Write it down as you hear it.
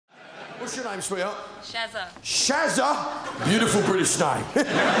What's your name, sweetheart? Shazza. Shazza? Beautiful British name.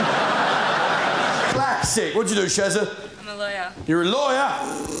 Classic. What do you do, Shazza? I'm a lawyer. You're a lawyer?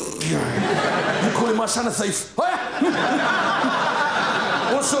 You're calling my son a thief?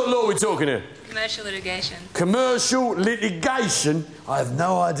 What sort of law are we talking here? Commercial litigation. Commercial litigation? I have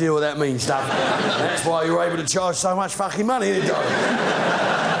no idea what that means, Dave. That's why you're able to charge so much fucking money, isn't it,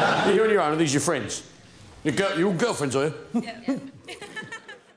 darling? You're on your own, are these your friends? You're all girlfriends, are you? Yeah.